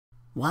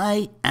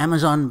Why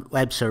Amazon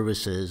Web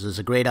Services is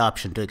a great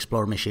option to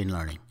explore machine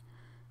learning.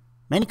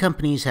 Many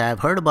companies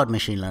have heard about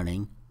machine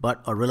learning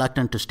but are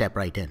reluctant to step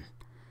right in.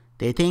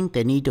 They think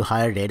they need to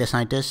hire data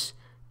scientists,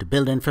 to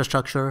build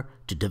infrastructure,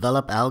 to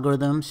develop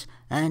algorithms,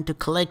 and to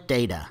collect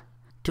data,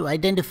 to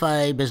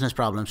identify business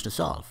problems to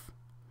solve.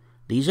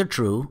 These are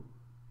true,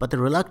 but the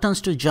reluctance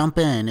to jump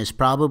in is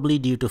probably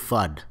due to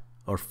FUD,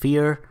 or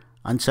fear,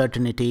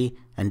 uncertainty,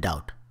 and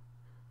doubt.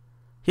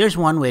 Here's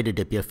one way to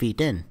dip your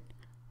feet in.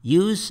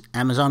 Use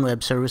Amazon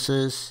Web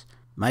Services,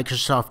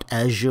 Microsoft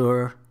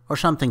Azure, or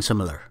something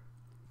similar.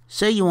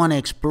 Say you want to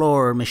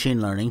explore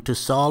machine learning to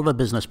solve a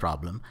business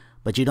problem,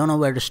 but you don't know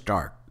where to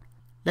start.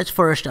 Let's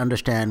first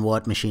understand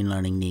what machine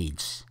learning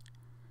needs.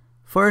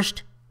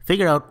 First,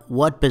 figure out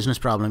what business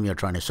problem you're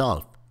trying to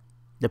solve.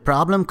 The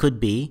problem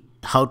could be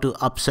how to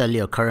upsell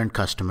your current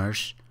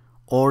customers,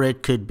 or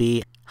it could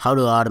be how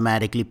to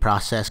automatically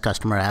process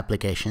customer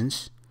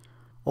applications,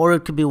 or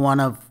it could be one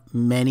of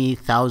many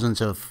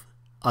thousands of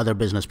other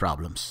business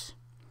problems.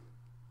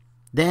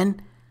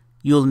 Then,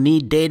 you'll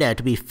need data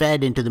to be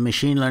fed into the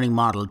machine learning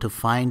model to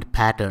find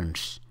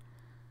patterns.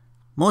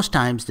 Most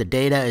times, the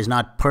data is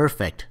not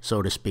perfect,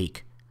 so to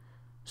speak.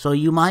 So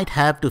you might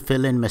have to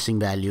fill in missing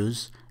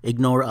values,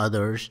 ignore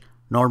others,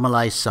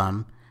 normalize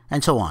some,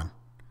 and so on.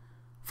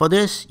 For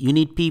this, you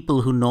need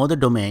people who know the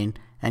domain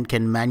and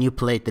can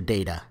manipulate the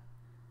data.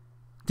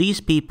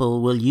 These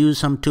people will use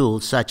some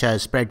tools such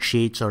as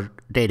spreadsheets or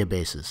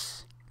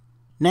databases.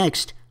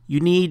 Next, you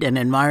need an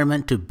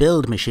environment to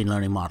build machine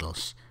learning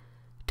models.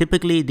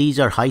 Typically, these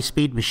are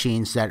high-speed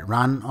machines that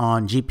run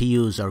on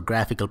GPUs or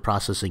graphical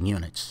processing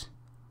units.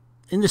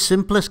 In the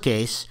simplest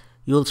case,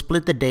 you'll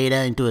split the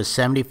data into a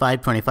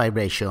 75-25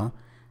 ratio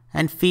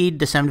and feed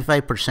the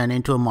 75%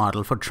 into a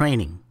model for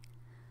training.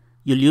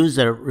 You'll use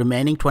the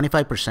remaining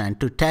 25%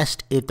 to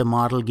test if the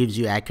model gives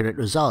you accurate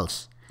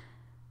results.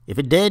 If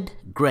it did,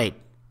 great.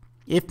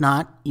 If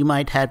not, you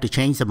might have to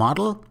change the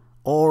model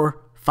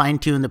or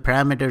fine-tune the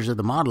parameters of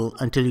the model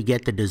until you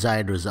get the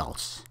desired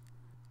results.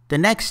 The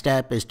next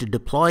step is to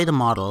deploy the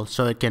model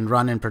so it can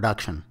run in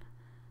production,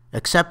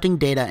 accepting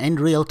data in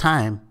real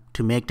time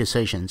to make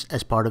decisions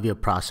as part of your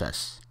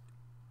process.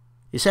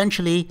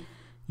 Essentially,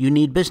 you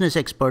need business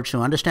experts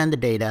who understand the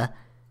data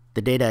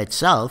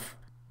itself,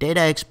 data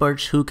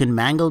experts who can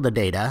mangle the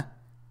data,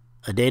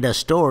 a data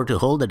store to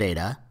hold the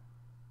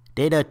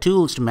data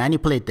tools to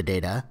manipulate the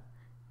data,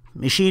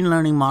 machine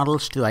learning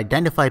models to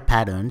identify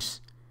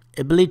patterns,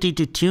 ability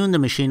to tune the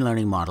machine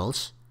learning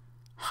models,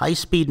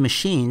 high-speed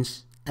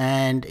machines,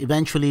 and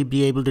eventually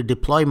be able to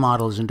deploy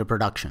models into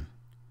production.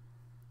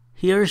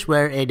 Here's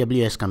where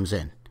AWS comes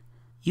in.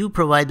 You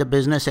provide the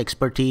business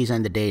expertise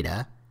and the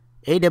data.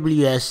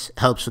 AWS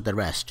helps with the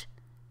rest.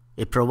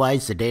 It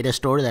provides the data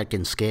store that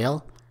can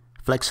scale,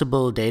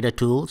 flexible data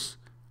tools,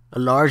 a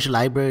large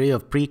library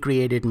of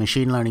pre-created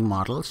machine learning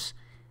models,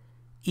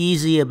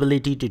 easy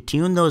ability to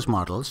tune those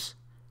models,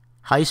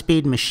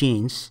 high-speed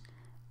machines,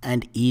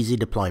 and easy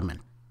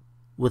deployment.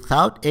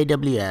 Without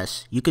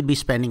AWS, you could be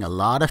spending a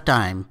lot of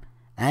time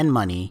and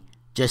money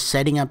just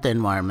setting up the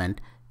environment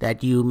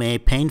that you may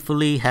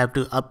painfully have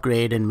to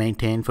upgrade and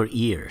maintain for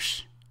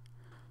years.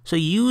 So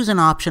use an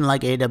option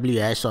like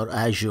AWS or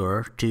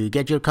Azure to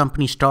get your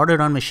company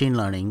started on machine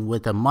learning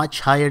with a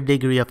much higher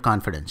degree of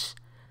confidence.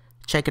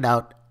 Check it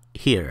out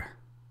here.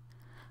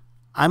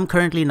 I'm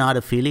currently not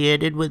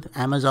affiliated with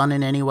Amazon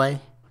in any way,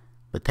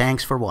 but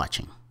thanks for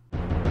watching.